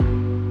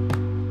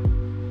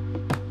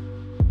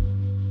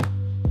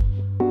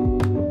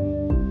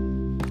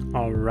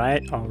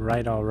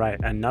All right.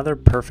 Another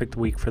perfect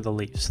week for the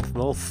Leafs. A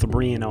little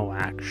 3-0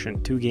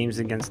 action. 2 games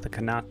against the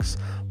Canucks,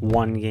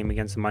 1 game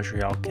against the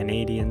Montreal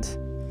Canadiens.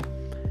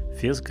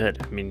 Feels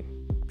good. I mean,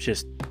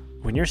 just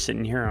when you're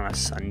sitting here on a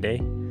Sunday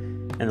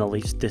and the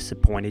Leafs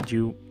disappointed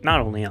you, not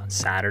only on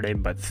Saturday,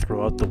 but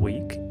throughout the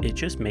week, it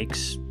just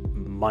makes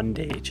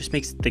Monday, it just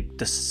makes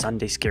the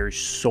Sunday scary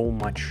so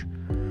much.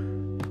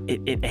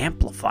 It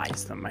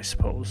amplifies them, I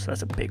suppose.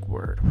 That's a big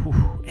word.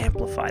 Whew,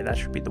 amplify, that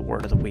should be the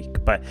word of the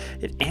week. But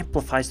it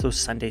amplifies those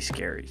Sunday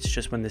scaries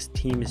just when this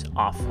team is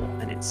awful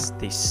and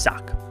they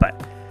suck.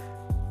 But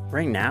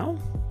right now,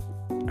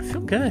 I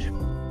feel good.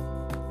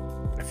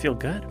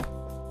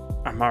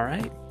 I'm all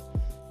right.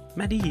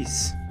 I'm at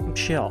ease. I'm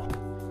chill.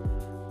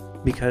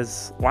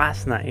 Because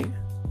last night,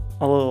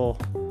 a little,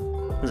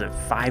 was it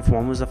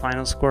 5-1 was the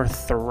final score?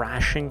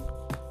 Thrashing?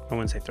 I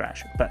wouldn't say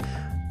thrashing, but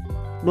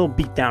a little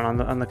beat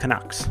down on the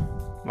Canucks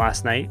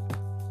last night.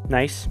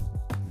 Nice.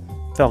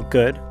 Felt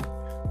good.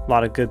 A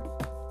lot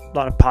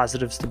of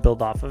positives to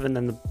build off of. And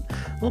then the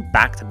little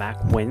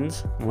back-to-back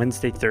wins,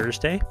 Wednesday,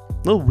 Thursday. A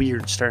little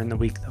weird starting the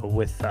week, though,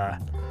 with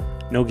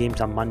no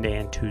games on Monday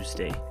and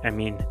Tuesday. I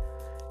mean,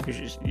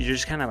 you're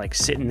just kind of like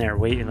sitting there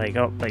waiting, like,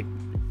 oh, like,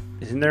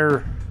 isn't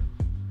there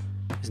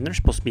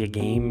supposed to be a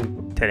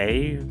game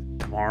today,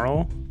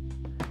 tomorrow?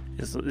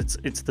 It's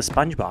the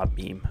SpongeBob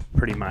meme,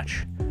 pretty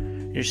much.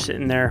 You're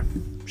sitting there,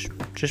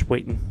 just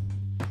waiting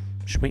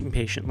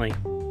patiently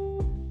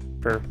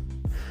for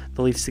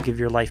the Leafs to give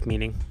your life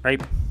meaning, right?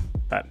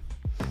 But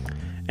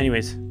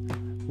anyways,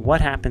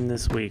 what happened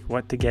this week?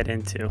 What to get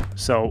into?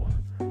 So,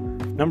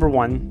 number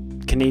one,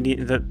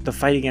 the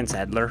fight against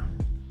Edler.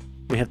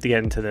 We have to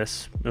get into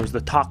this. It was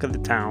the talk of the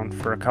town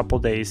for a couple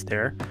days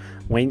there.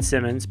 Wayne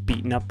Simmonds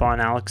beating up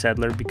on Alex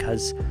Edler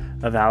because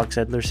of Alex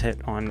Edler's hit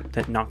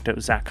that knocked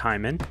out Zach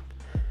Hyman.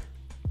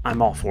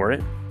 I'm all for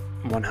it,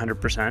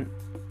 100%.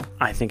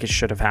 I think it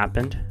should have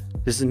happened.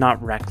 This is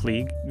not rec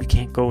league. You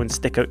can't go and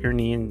stick out your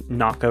knee and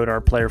knock out our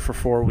player for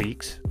 4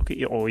 weeks.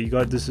 Okay, oh, you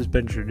got the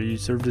suspension. You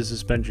served the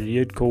suspension. He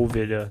had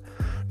COVID.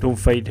 Don't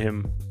fight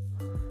him.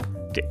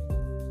 Okay.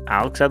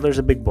 Alex Edler's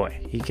a big boy.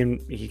 He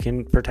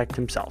can protect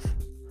himself.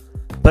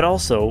 But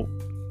also,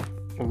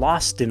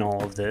 lost in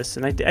all of this,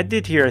 and I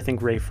did hear, I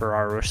think, Ray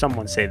Ferraro or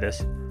someone say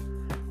this,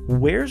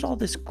 where's all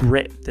this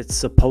grit that's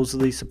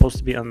supposedly supposed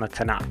to be on the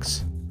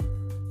Canucks?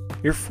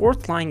 Your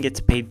fourth line gets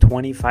paid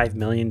 $25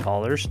 million.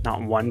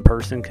 Not one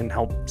person can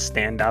help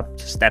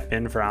step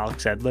in for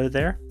Alex Edler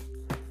there.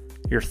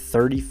 Your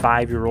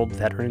 35-year-old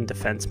veteran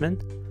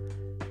defenseman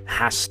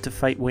has to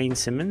fight Wayne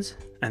Simmonds,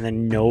 and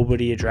then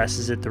nobody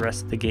addresses it the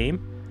rest of the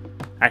game.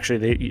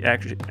 Actually,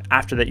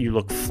 after that, you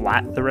look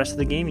flat the rest of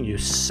the game, and you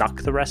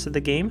suck the rest of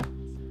the game.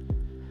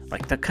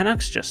 Like, the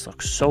Canucks just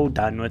look so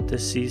done with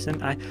this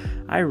season.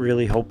 I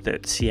really hope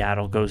that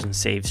Seattle goes and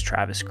saves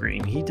Travis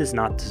Green. He does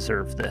not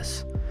deserve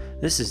this.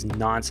 This is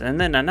nonsense. And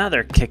then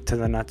another kick to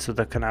the nuts of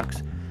the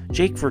Canucks.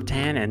 Jake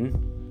Virtanen,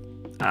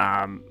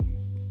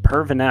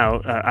 perving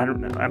out.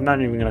 I'm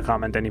not even going to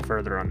comment any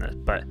further on this,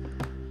 but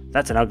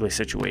that's an ugly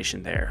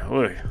situation there.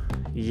 Oy,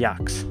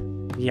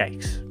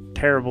 yikes.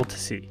 Terrible to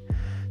see.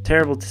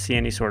 Terrible to see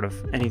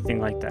anything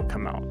like that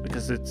come out,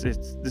 because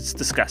it's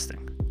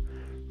disgusting.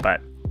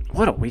 But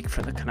what a week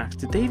for the Canucks.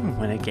 Did they even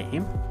win a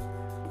game?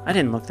 I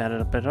didn't look that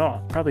up at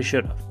all. Probably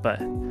should have, but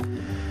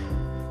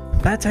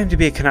bad time to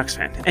be a Canucks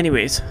fan.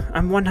 Anyways,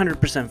 I'm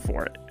 100%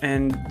 for it.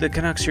 And the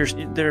Canucks,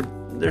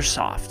 they're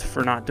soft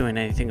for not doing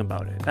anything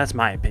about it. That's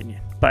my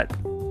opinion. But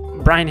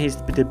Brian Hayes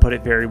did put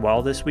it very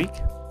well this week.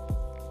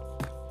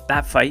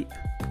 That fight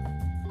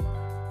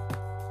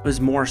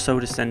was more so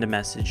to send a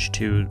message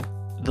to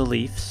the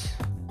Leafs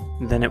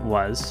than it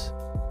was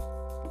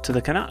to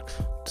the Canucks.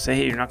 Say,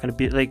 hey, you're not going to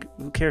beat, like,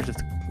 who cares if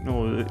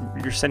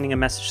you're sending a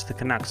message to the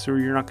Canucks, or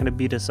you're not going to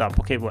beat us up.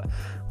 Okay, what?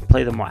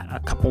 Play them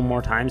a couple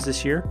more times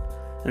this year,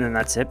 and then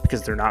that's it,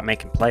 because they're not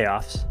making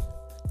playoffs.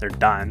 They're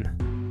done.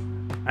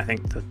 I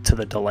think to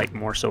the delight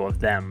more so of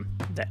them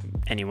than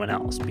anyone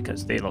else,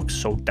 because they look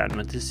so done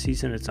with this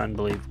season. It's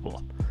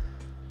unbelievable.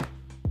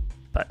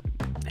 But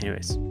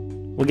anyways,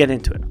 we'll get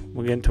into it.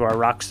 We'll get into our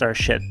rockstar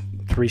shit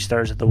 3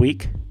 stars of the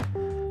week.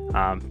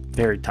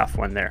 Very tough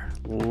one there.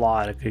 A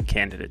lot of good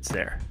candidates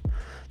there.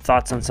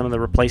 Thoughts on some of the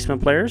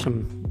replacement players?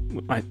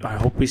 I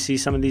hope we see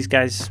some of these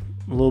guys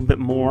a little bit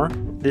more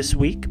this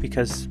week,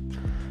 because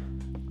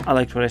I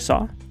liked what I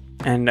saw,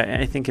 and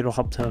I think it'll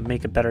help to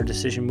make a better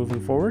decision moving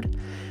forward.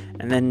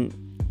 And then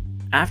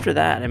after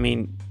that, I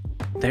mean,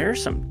 there are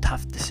some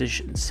tough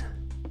decisions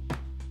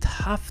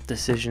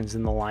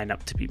in the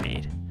lineup to be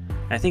made.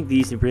 I think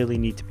these really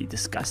need to be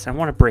discussed. I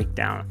want to break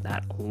down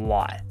that a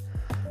lot.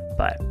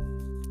 But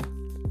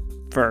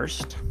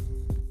first,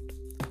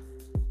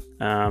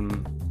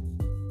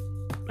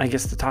 I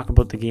guess to talk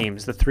about the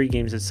games, the 3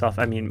 games itself.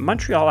 I mean,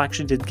 Montreal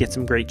actually did get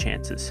some great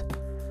chances.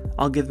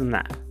 I'll give them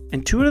that.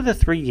 And 2 out of the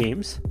 3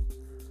 games,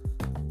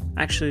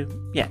 2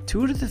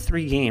 out of the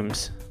 3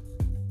 games,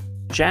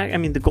 the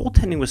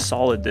goaltending was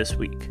solid this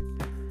week.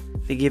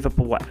 They gave up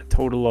a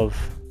total of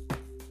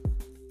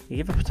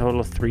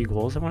 3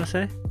 goals, I want to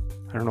say.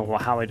 I don't know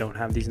how I don't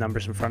have these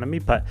numbers in front of me,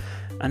 but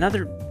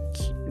another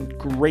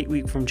great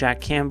week from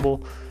Jack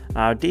Campbell.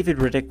 David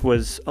Riddick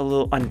was a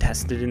little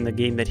untested in the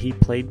game that he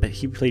played, but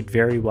he played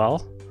very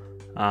well.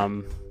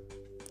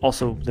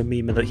 Also,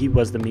 he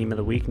was the meme of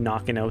the week,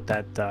 knocking out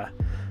that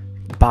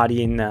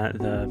bodying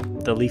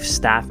the Leaf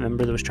staff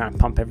member that was trying to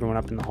pump everyone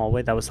up in the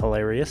hallway. That was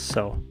hilarious.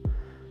 So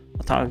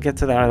I'll get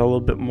to that a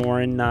little bit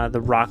more in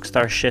the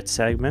Rockstar shit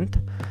segment.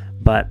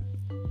 But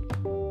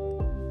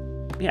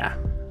yeah,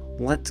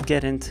 let's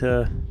get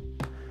into...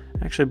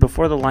 Actually,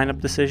 before the lineup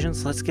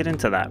decisions, let's get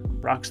into that.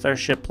 Rockstar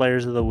shit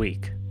players of the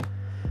week.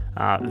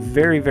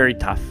 Very, very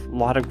tough. A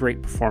lot of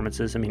great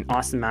performances. I mean,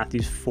 Austin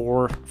Matthews,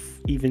 4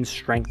 even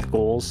strength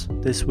goals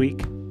this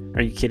week.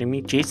 Are you kidding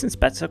me? Jason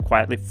Spezza,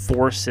 quietly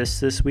 4 assists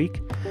this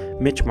week.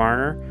 Mitch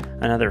Marner,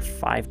 another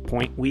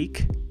 5-point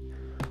week.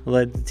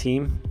 Led the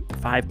team,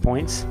 5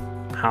 points.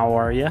 How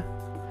are you?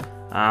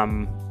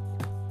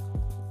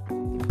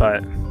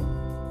 But,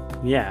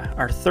 yeah,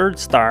 our third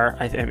star,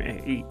 I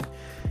mean,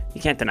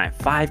 you can't deny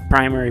 5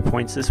 primary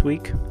points this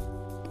week.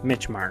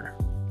 Mitch Marner.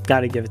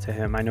 Got to give it to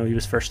him. I know he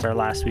was first star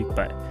last week,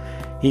 but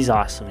he's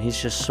awesome.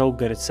 He's just so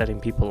good at setting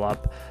people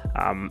up.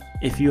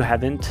 If you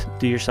haven't,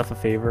 do yourself a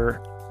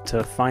favor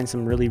to find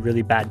some really,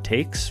 really bad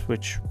takes,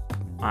 which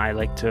I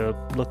like to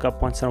look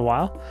up once in a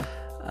while.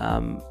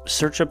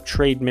 Search up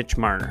Trade Mitch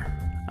Marner.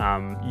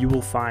 You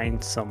will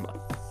find some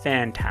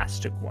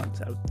fantastic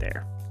ones out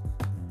there.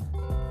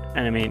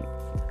 And I mean,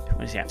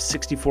 what does he have?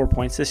 64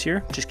 points this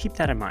year? Just keep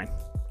that in mind.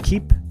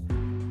 Keep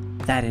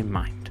that in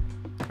mind.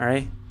 All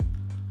right?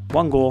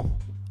 1 goal.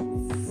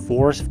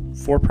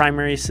 4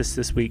 primary assists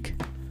this week.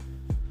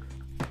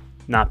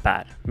 Not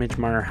bad. Mitch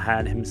Marner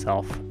had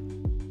himself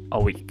a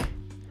week.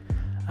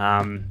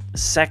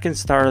 Second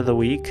star of the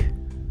week.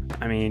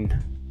 I mean,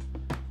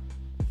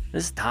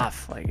 this is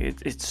tough. Like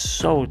it's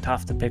so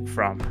tough to pick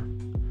from.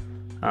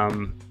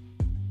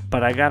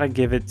 But I gotta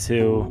give it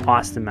to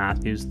Austin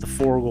Matthews. The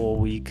 4-goal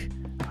week.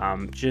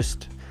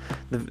 Just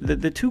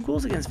the 2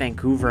 goals against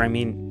Vancouver. I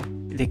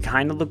mean, they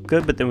kind of look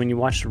good, but then when you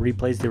watch the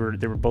replays,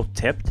 they were both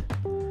tipped.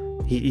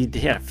 He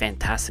had a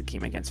fantastic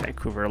game against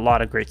Vancouver. A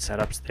lot of great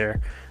setups there.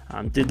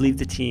 Did lead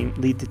the team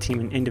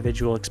in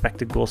individual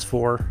expected goals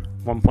for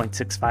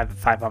 1.65 at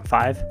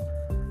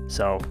 5-on-5.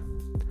 So,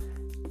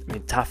 I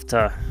mean, tough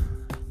to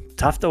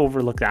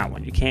overlook that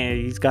one. You can't.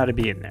 He's got to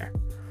be in there.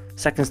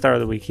 Second star of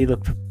the week. He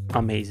looked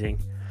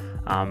amazing.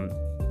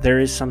 There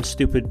is some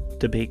stupid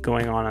debate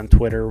going on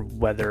Twitter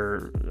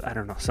whether, I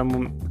don't know,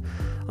 someone,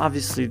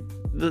 obviously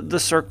the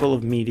circle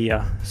of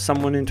media,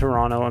 someone in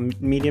Toronto, a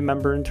media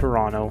member in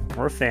Toronto,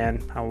 or a fan,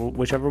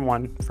 whichever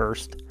one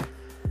first,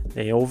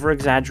 they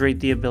over-exaggerate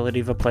the ability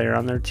of a player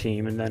on their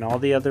team, and then all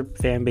the other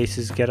fan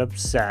bases get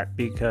upset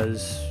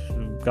because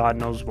God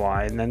knows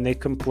why, and then they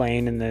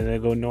complain, and then they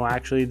go, no,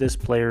 actually this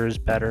player is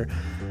better,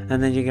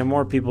 and then you get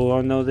more people,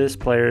 oh no, this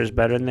player is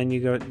better, and then you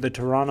go, the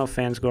Toronto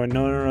fans going,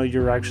 no,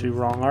 you're actually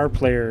wrong, our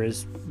player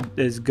is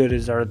as good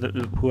as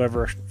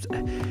whoever.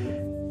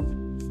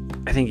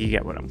 I think you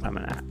get what I'm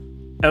coming at.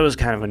 It was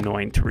kind of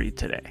annoying to read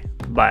today,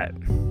 but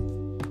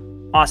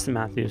Austin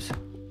Matthews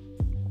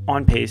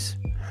on pace.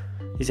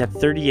 He's at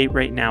 38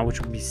 right now, which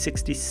would be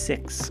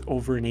 66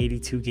 over an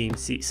 82-game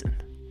season.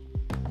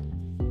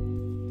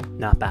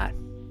 Not bad.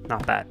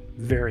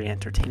 Very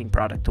entertaining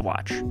product to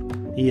watch.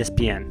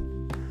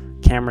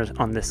 ESPN. Cameras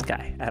on this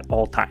guy at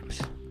all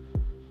times.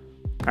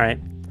 All right.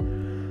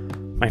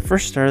 My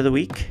first star of the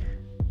week,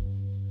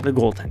 the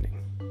goaltending.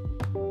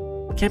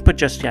 Can't put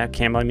just Jack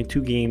Campbell. I mean,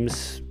 2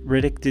 games.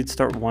 Riddick did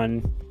start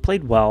 1.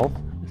 Played well.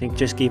 I think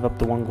just gave up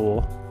the 1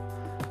 goal.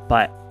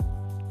 But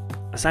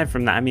aside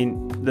from that, I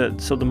mean,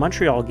 the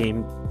Montreal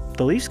game,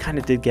 the Leafs kind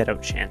of did get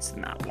outchanced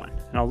in that one.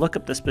 And I'll look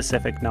up the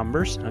specific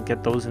numbers. I'll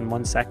get those in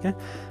 1 second.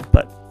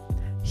 But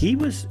he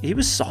was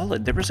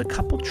solid. There was a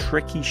couple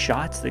tricky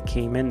shots that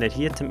came in that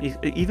he had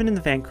to, even in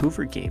the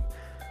Vancouver game,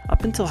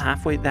 up until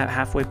that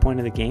halfway point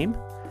of the game,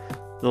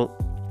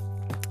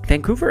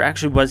 Vancouver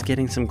actually was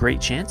getting some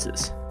great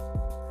chances.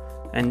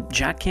 And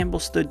Jack Campbell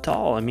stood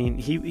tall. I mean,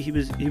 he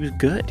was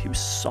good. He was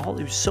solid.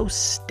 He was so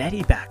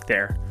steady back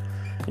there.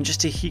 And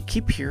just to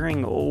keep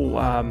hearing,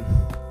 over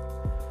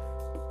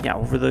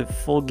the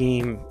full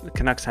game, the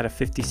Canucks had a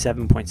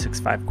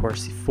 57.65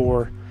 Corsi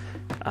for.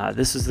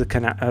 This is the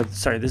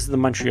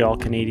Montreal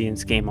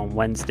Canadiens game on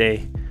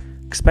Wednesday.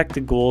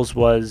 Expected goals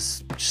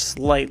was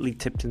slightly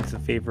tipped into the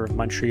favor of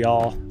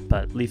Montreal,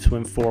 but Leafs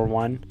win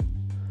 4-1.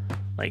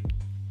 Like,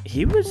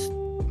 he was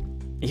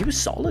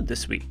solid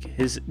this week.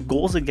 His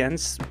goals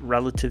against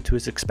relative to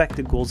his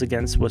expected goals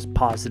against was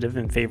positive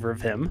in favor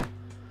of him.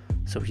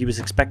 So he was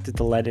expected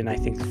to let in, I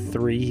think,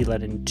 3. He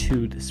let in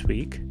 2 this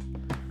week.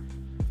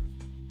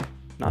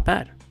 Not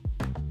bad.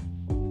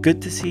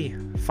 Good to see.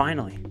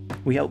 Finally,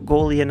 we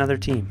out-goalie another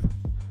team,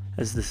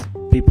 as the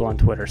people on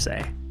Twitter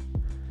say.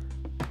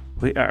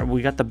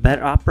 We got the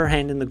better upper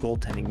hand in the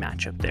goaltending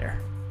matchup there.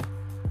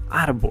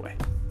 Attaboy.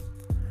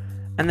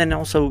 And then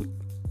also,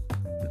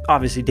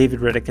 obviously, David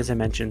Riddick, as I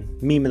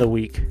mentioned, meme of the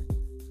week.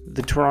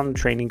 The Toronto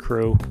training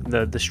crew,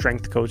 the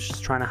strength coach is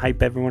trying to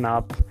hype everyone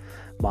up.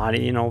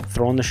 body,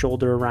 throwing the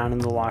shoulder around in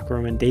the locker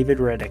room. And David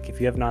Riddick, if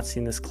you have not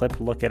seen this clip,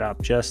 look it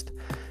up, just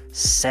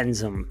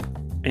sends him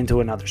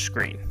into another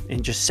screen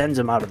and just sends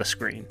him out of the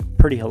screen.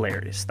 Pretty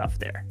hilarious stuff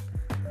there.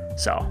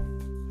 So,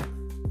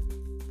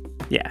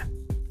 yeah.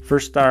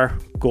 First star,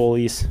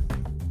 goalies.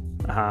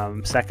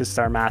 Second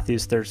star,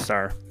 Matthews. Third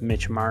star,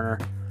 Mitch Marner.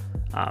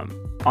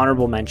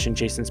 Honorable mention,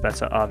 Jason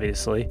Spezza,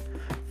 obviously.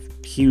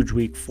 Huge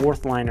week.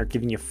 Fourth liner,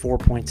 giving you 4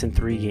 points in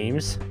 3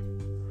 games.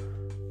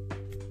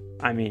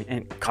 I mean,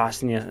 and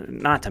costing you,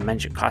 not to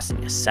mention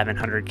costing you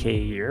 $700K a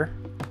year.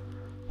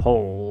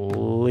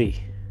 Holy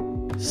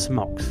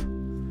smokes.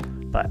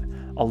 But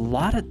a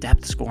lot of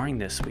depth scoring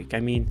this week. I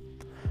mean,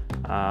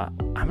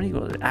 how many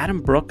goals?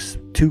 Adam Brooks,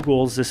 2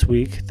 goals this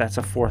week. That's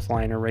a fourth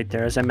liner right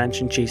there. As I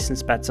mentioned, Jason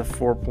Spezza,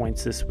 4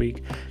 points this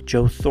week.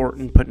 Joe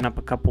Thornton putting up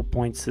a couple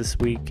points this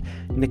week.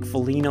 Nick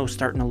Foligno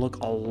starting to look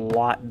a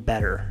lot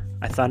better.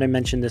 I thought I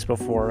mentioned this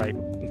before. I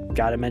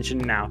got to mention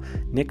it now.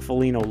 Nick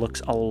Foligno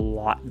looks a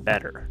lot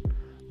better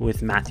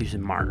with Matthews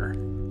and Marner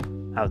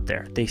out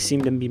there. They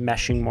seem to be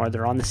meshing more.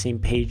 They're on the same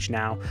page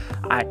now.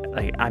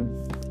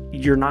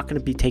 You're not going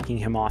to be taking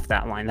him off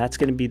that line. That's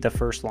going to be the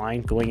first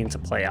line going into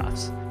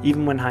playoffs,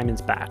 even when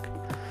Hyman's back,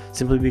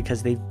 simply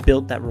because they've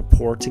built that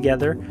rapport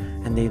together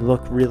and they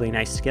look really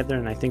nice together.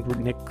 And I think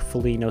Nick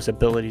Foligno's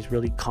abilities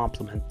really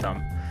complement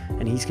them,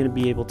 and he's going to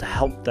be able to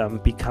help them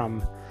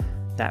become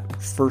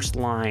that first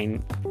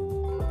line.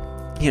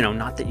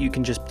 Not that you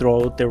can just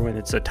throw out there when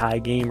it's a tie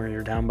game or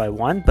you're down by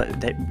 1, but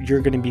that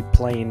you're going to be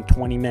playing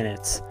 20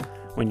 minutes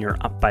when you're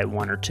up by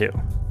 1 or 2.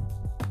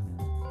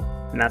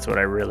 And that's what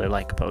I really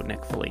like about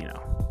Nick Foligno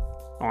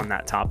on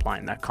that top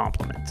line, that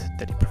compliment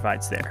that he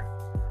provides there.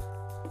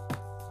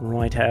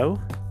 Righto.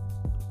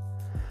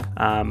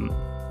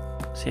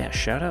 So yeah,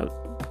 shout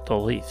out the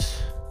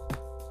Leafs.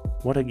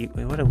 What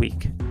a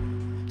week.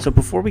 So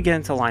before we get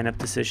into lineup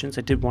decisions,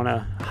 I did want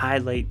to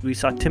highlight, we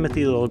saw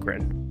Timothy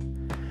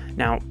Liljegren.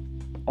 Now,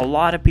 a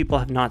lot of people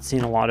have not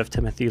seen a lot of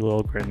Timothy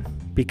Liljegren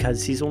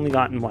because he's only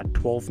gotten,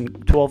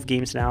 12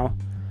 games now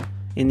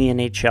in the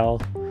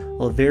NHL.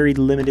 A very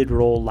limited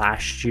role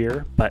last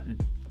year, but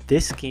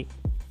this game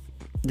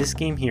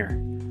here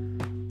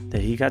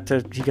that he got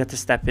to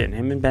step in.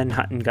 Him and Ben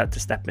Hutton got to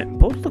step in.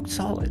 Both looked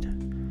solid. I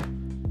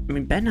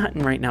mean, Ben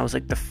Hutton right now is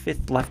like the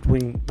 5th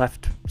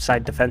left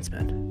side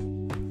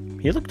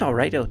defenseman. He looked all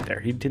right out there.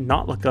 He did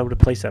not look out of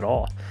place at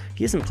all.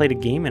 He hasn't played a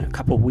game in a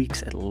couple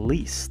weeks at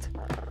least,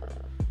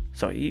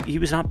 so he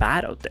was not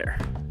bad out there.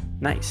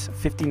 Nice,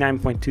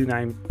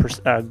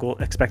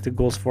 59.29% expected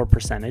goals for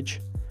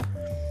percentage.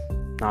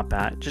 Not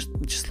bad.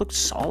 Just looks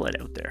solid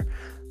out there.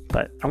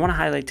 But I want to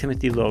highlight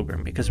Timothy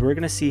Liljegren because we're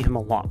going to see him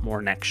a lot more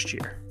next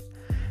year.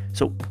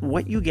 So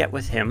what you get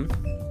with him,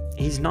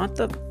 he's not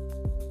the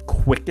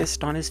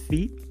quickest on his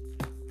feet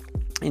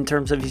in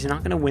terms of he's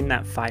not going to win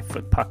that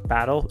 5-foot puck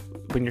battle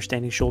when you're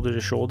standing shoulder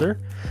to shoulder,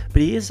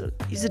 but he's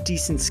a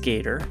decent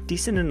skater,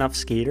 decent enough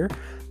skater,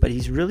 but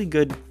he's really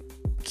good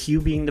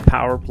QBing the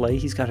power play.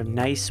 He's got a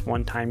nice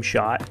one-time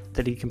shot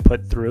that he can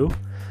put through.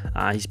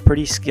 He's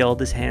pretty skilled.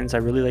 His hands, I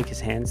really like his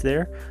hands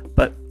there.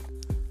 But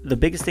the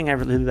biggest thing I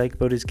really like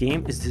about his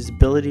game is his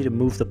ability to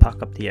move the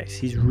puck up the ice.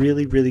 He's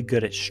really, really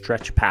good at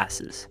stretch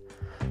passes.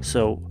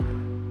 So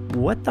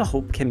what the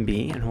hope can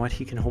be and what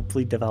he can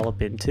hopefully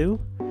develop into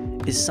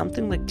is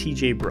something like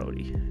TJ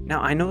Brodie.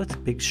 Now, I know it's a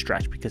big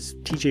stretch because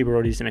TJ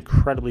Brodie is an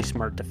incredibly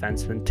smart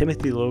defenseman.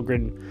 Timothy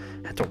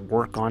Liljegren had to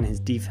work on his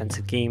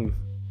defensive game.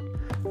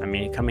 I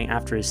mean, coming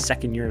after his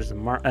second year with the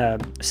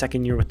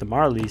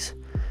Marlies.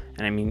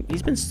 And I mean,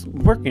 he's been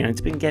working and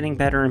it's been getting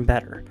better and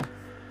better.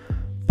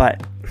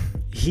 But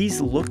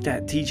he's looked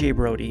at TJ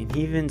Brodie, and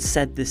he even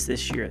said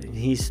this year.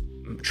 He's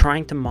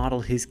trying to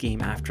model his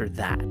game after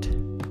that.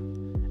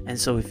 And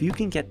so if you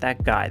can get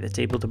that guy that's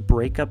able to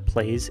break up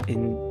plays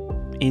in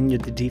the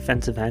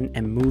defensive end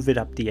and move it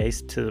up the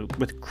ice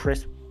with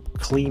crisp,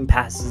 clean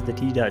passes that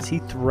he does, he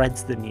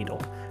threads the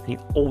needle. And he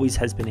always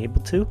has been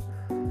able to.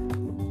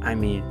 I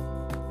mean,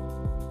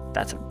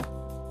 that's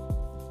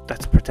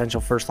a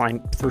potential first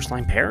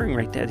line pairing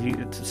right there.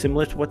 It's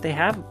similar to what they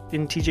have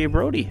in TJ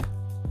Brodie,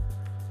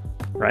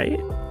 right?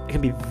 It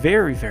can be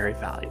very, very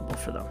valuable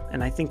for them,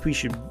 and I think we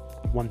should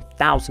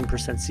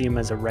 1000% see him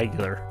as a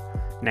regular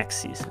next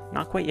season.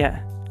 Not quite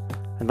yet.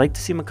 I'd like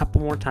to see him a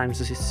couple more times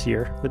this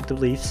year with the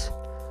Leafs,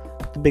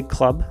 the big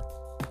club.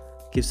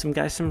 Give some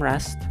guys some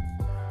rest.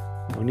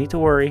 No need to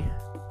worry.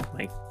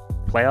 Like,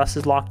 playoffs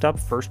is locked up.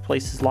 First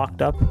place is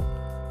locked up.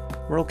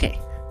 We're okay.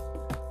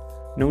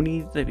 No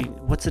need. I mean,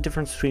 what's the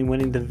difference between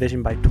winning the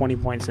division by 20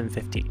 points and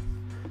 15?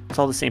 It's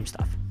all the same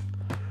stuff,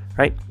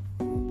 right?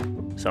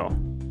 So,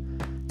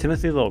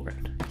 Timothy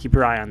Liljegren, keep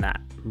your eye on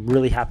that. I'm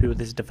really happy with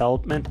his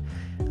development,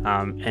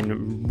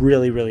 and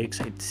really, really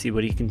excited to see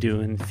what he can do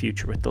in the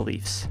future with the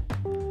Leafs.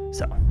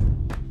 So,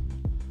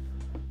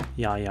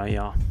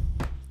 yeah.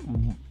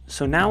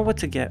 So now I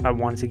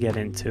wanted to get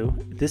into,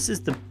 this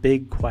is the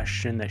big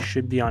question that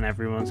should be on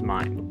everyone's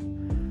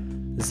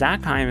mind.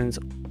 Zach Hyman's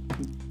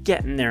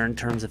getting there in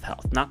terms of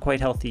health. Not quite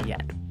healthy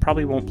yet.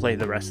 Probably won't play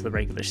the rest of the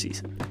regular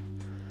season.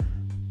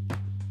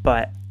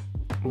 But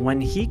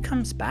when he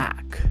comes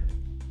back,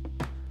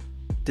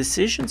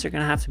 decisions are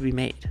going to have to be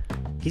made.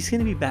 He's going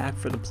to be back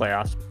for the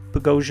playoffs.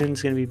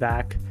 Bogosian's going to be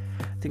back,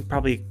 I think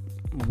probably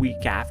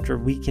week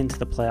into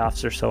the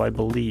playoffs or so, I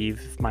believe,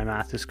 if my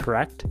math is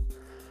correct.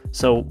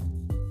 So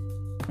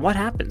what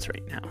happens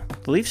right now?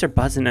 The Leafs are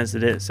buzzing as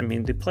it is. I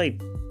mean, they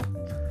played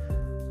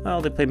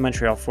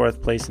Montreal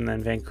 4th place and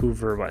then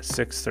Vancouver,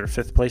 6th or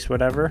 5th place,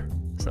 whatever.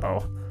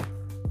 So,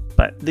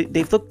 but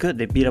they've looked good.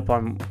 They beat up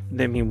on,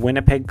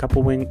 Winnipeg,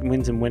 couple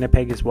wins in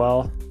Winnipeg as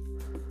well.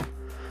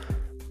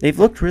 They've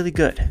looked really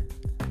good.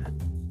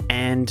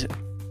 And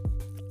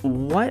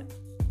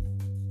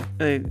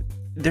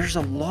there's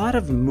a lot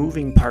of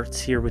moving parts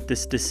here with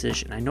this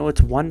decision. I know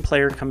it's one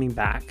player coming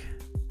back,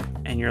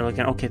 and you're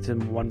looking, okay,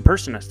 then one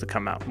person has to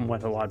come out. And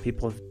what a lot of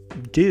people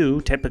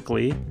do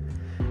typically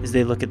is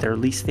they look at their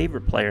least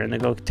favorite player and they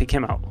go, take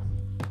him out.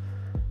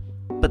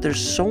 But there's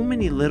so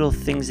many little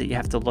things that you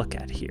have to look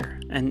at here.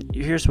 And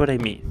here's what I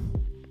mean.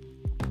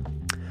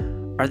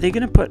 Are they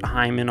going to put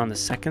Hyman on the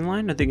second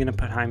line, or are they going to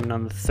put Hyman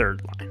on the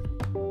third line?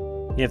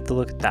 You have to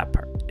look at that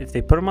part. If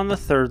they put him on the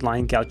third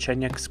line,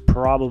 Galchenyuk's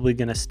probably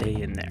going to stay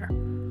in there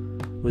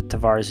with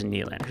Tavares and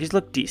Nylander. He's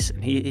looked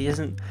decent. He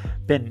hasn't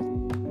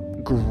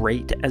been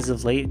great as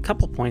of late. A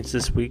couple points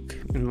this week,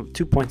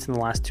 2 points in the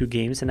last 2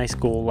 games. A nice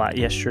goal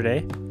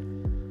yesterday.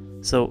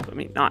 So,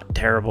 not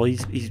terrible.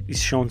 He's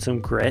shown some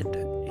grit.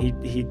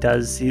 He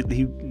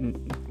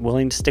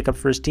willing to stick up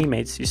for his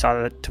teammates. You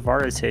saw that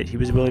Tavares hit. He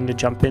was willing to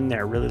jump in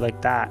there. Really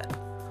like that.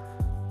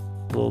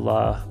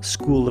 Little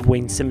school of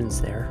Wayne Simmons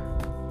there.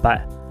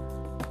 But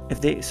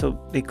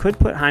they could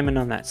put Hyman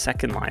on that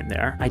second line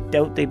there. I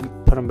doubt they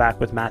put him back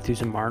with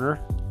Matthews and Marner.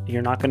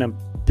 You're not going to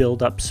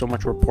build up so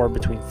much rapport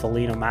between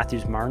Foligno,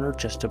 Matthews, Marner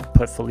just to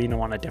put Foligno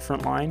on a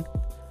different line.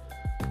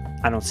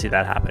 I don't see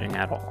that happening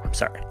at all. I'm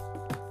sorry.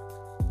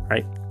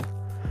 Right?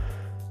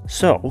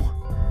 So,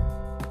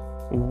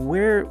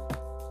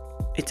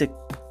 it's a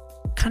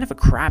kind of a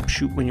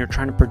crapshoot when you're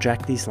trying to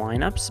project these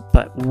lineups,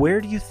 but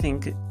where do you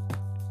think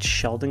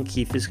Sheldon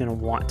Keefe is going to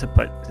want to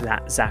put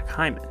that Zach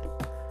Hyman?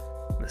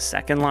 The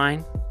second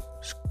line,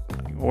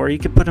 or you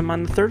could put him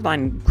on the third line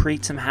and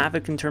create some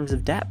havoc in terms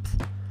of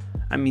depth.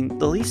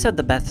 The Leafs had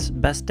the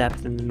best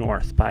depth in the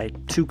North by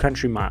 2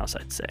 country miles,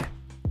 I'd say.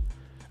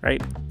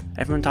 Right?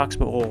 Everyone talks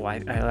about,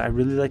 I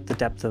really like the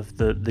depth of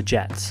the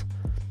Jets.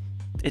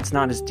 It's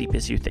not as deep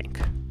as you think.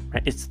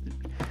 Right?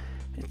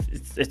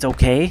 It's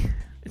okay.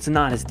 It's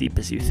not as deep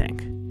as you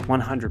think.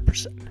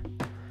 100%.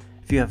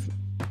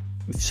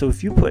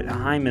 If you put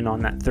Hyman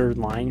on that third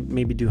line,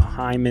 maybe do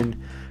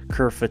Hyman,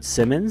 Kerfoot,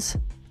 Simmons,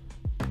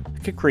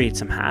 it could create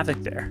some havoc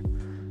there.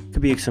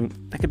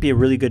 That could be a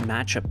really good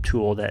matchup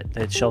tool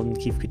that Sheldon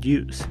Keefe could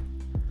use,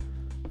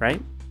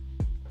 right?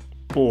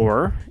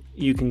 Or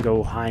you can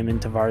go Hyman,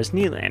 Tavares,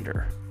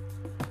 Nylander,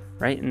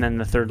 right? And then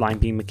the third line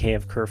being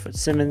Mikheyev, Kerfoot,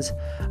 Simmons.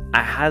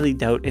 I highly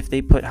doubt if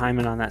they put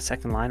Hyman on that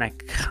second line. I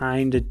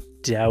kind of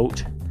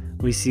doubt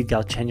we see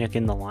Galchenyuk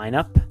in the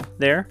lineup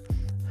there.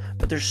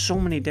 But there's so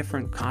many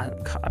different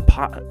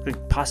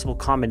possible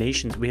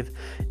combinations we have.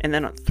 And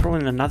then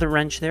throwing another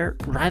wrench there,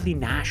 Riley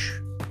Nash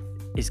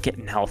is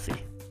getting healthy.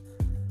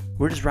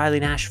 Where does Riley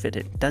Nash fit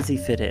in? Does he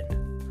fit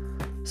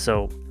in?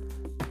 So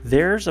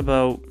there's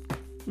about...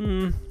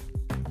 And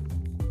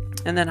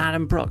then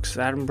Adam Brooks.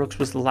 Adam Brooks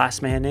was the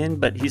last man in,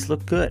 but he's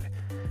looked good.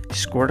 He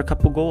scored a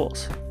couple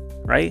goals,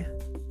 right?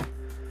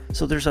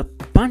 So there's a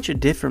bunch of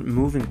different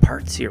moving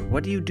parts here.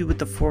 What do you do with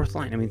the fourth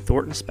line?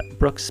 Thornton,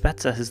 Brooks,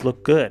 Spezza has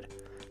looked good.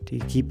 Do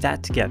you keep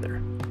that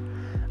together?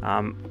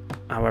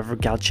 However,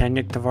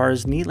 Galchenyuk,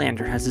 Tavares,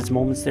 Nylander has its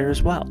moments there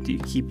as well. Do you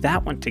keep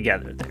that one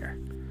together there?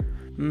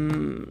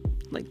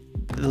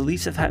 The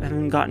Leafs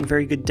haven't gotten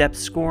very good depth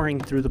scoring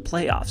through the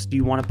playoffs. Do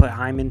you want to put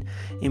Hyman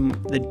in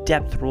the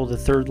depth role, the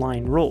third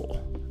line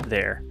role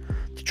there,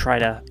 to try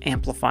to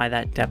amplify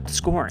that depth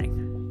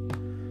scoring?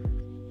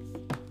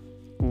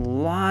 A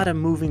lot of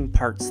moving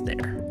parts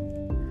there.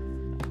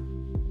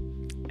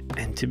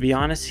 And to be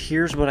honest,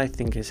 here's what I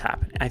think is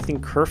happening. I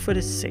think Kerfoot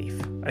is safe.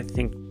 I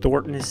think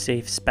Thornton is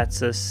safe.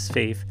 Spezza is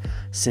safe.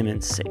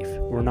 Simmons safe.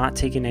 We're not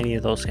taking any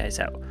of those guys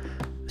out.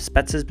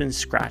 Spezza's been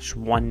scratched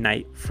one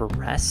night for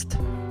rest.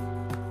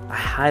 I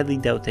highly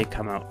doubt they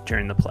come out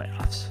during the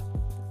playoffs.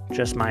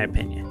 Just my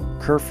opinion.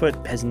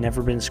 Kerfoot has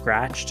never been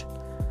scratched.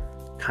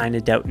 Kind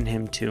of doubting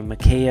him too.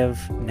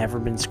 Mikheyev, never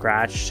been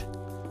scratched.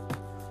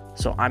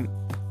 So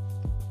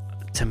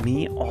to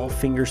me, all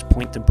fingers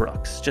point to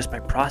Brooks. Just by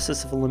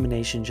process of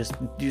elimination, just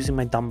using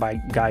my dumb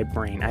guy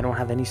brain. I don't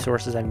have any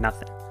sources, I have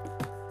nothing.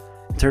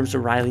 In terms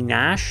of Riley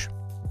Nash,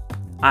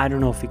 I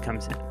don't know if he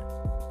comes in.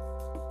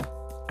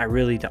 I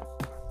really don't.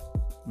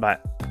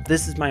 But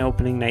this is my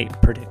opening night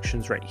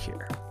predictions right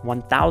here.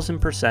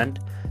 1000%,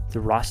 the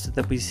roster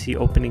that we see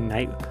opening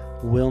night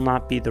will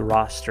not be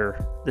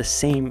the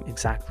same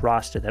exact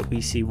roster that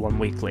we see 1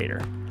 week later.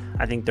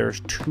 I think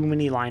there's too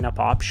many lineup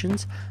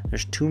options.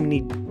 There's too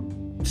many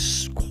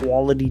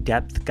quality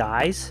depth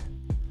guys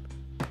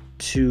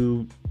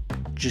to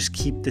just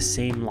keep the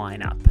same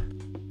lineup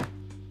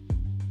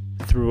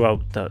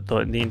throughout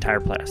the entire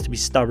playoffs, to be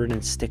stubborn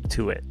and stick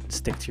to it,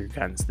 stick to your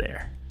guns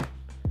there.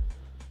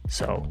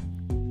 So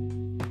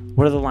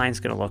what are the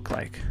lines going to look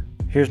like?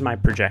 Here's my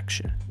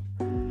projection.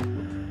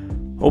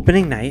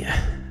 Opening night,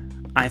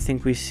 I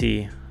think we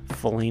see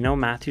Foligno,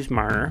 Matthews,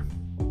 Marner.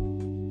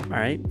 All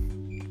right,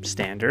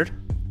 standard.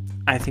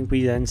 I think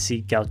we then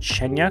see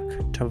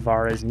Galchenyuk,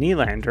 Tavares,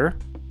 Nylander.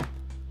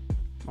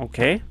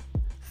 Okay.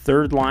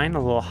 Third line, a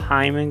little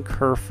Hyman,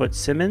 Kerfoot,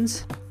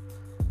 Simmons.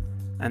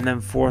 And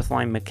then fourth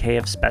line,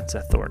 Mikheyev,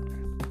 Spezza,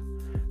 Thornton.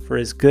 For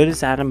as good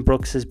as Adam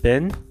Brooks has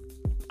been,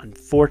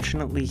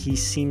 unfortunately, he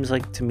seems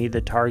like to me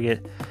the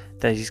target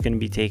that he's going to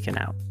be taken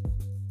out.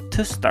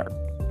 To start.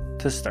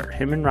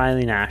 Him and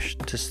Riley Nash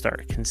to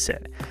start can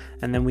sit.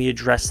 And then we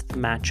address the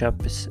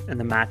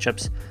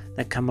matchups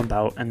that come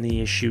about and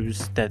the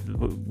issues that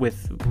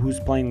with who's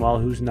playing well,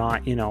 who's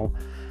not,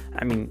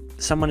 I mean,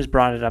 someone has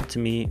brought it up to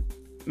me.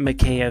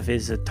 Mikheyev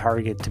is a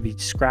target to be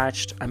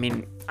scratched. I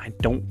mean, I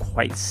don't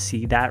quite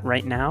see that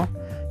right now.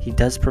 He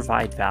does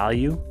provide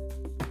value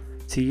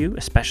to you,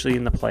 especially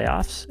in the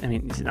playoffs. I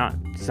mean,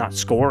 he's not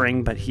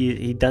scoring, but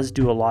he does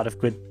do a lot of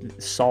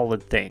good,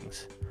 solid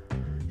things.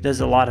 He does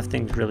a lot of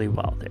things really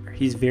well there.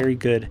 He's very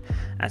good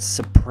at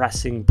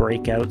suppressing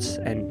breakouts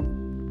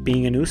and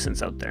being a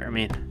nuisance out there. I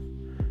mean,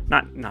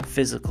 not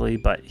physically,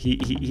 but he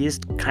is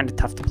kind of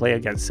tough to play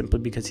against simply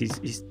because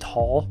he's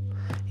tall.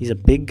 He's a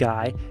big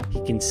guy. He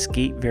can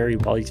skate very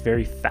well. He's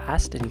very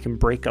fast, and he can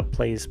break up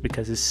plays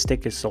because his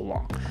stick is so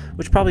long,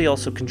 which probably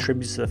also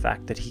contributes to the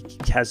fact that he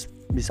has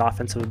his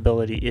offensive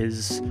ability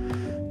is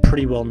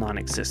pretty well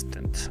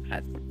non-existent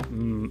at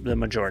the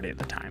majority of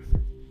the time.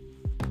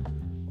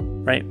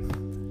 Right?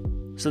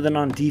 So then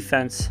on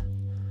defense,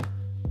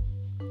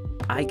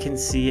 I can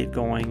see it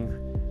going,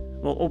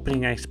 well,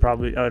 opening night's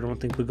probably, I don't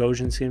think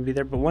Bogosian's going to be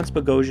there, but once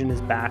Bogosian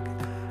is back,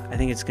 I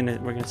think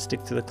we're going to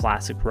stick to the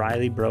classic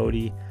Riley,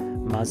 Brody,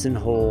 Muzzin,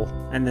 Hole,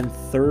 and then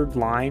third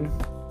line,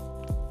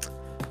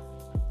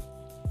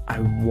 I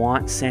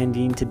want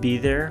Sandin to be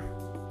there,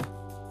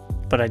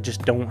 but I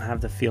just don't have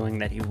the feeling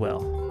that he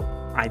will.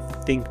 I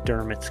think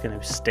Dermott's going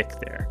to stick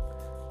there.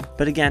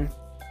 But again,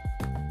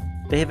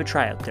 they have a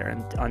tryout there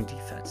on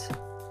defense.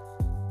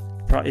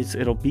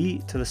 It'll be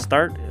to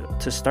start,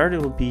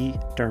 it will be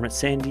Dermott,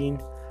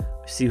 Sandin,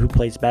 see who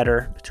plays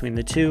better between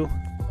the two,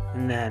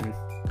 and then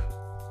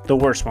the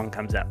worst one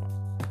comes out.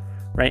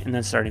 Right, and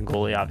then starting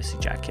goalie, obviously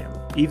Jack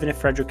Campbell. Even if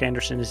Frederik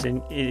Andersen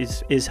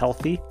is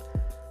healthy,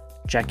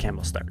 Jack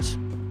Campbell starts.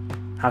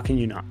 How can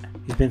you not?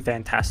 He's been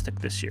fantastic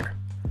this year.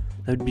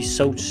 That would be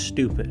so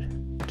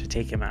stupid to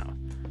take him out.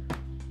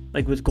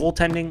 Like with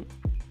goaltending,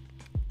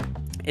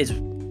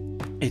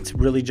 it's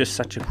really just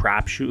such a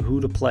crapshoot.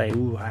 Who to play?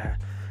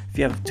 If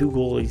you have two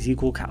goalies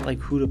equal, like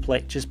who to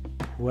play? Just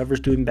whoever's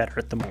doing better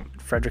at the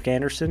moment. Frederik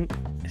Andersen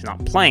is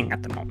not playing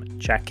at the moment.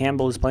 Jack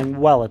Campbell is playing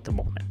well at the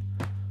moment.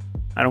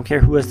 I don't care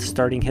who has the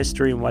starting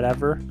history and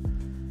whatever.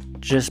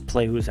 Just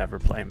play who's ever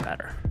playing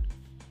better.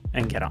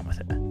 And get on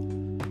with it.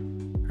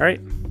 Alright?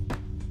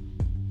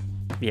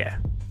 Yeah.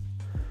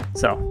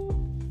 So,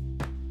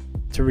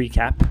 to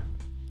recap,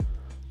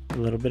 a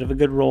little bit of a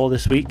good roll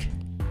this week.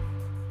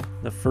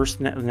 The first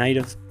night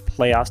of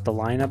playoffs, the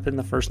lineup in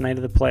the first night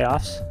of the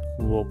playoffs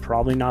will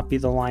probably not be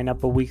the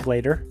lineup a week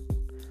later.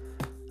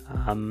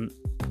 And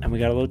we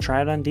got a little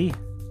tryout on D.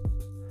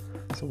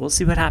 So we'll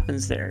see what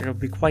happens there. It'll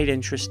be quite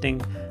interesting.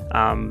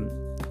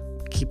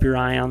 Keep your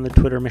eye on the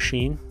Twitter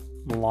machine.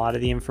 A lot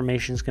of the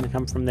information is going to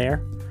come from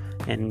there.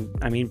 And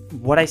I mean,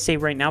 what I say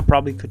right now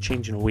probably could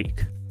change in a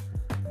week.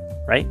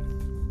 Right?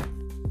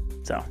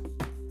 So,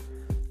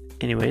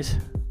 anyways,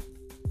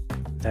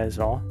 that is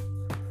all.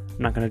 I'm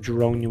not going to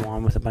drone you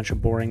on with a bunch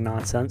of boring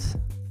nonsense.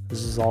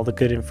 This is all the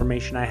good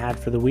information I had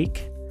for the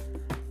week.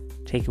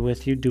 Take it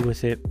with you. Do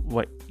with it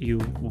what you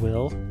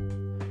will.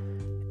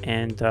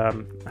 And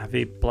have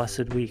a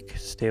blessed week.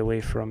 Stay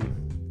away from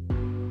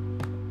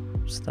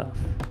stuff.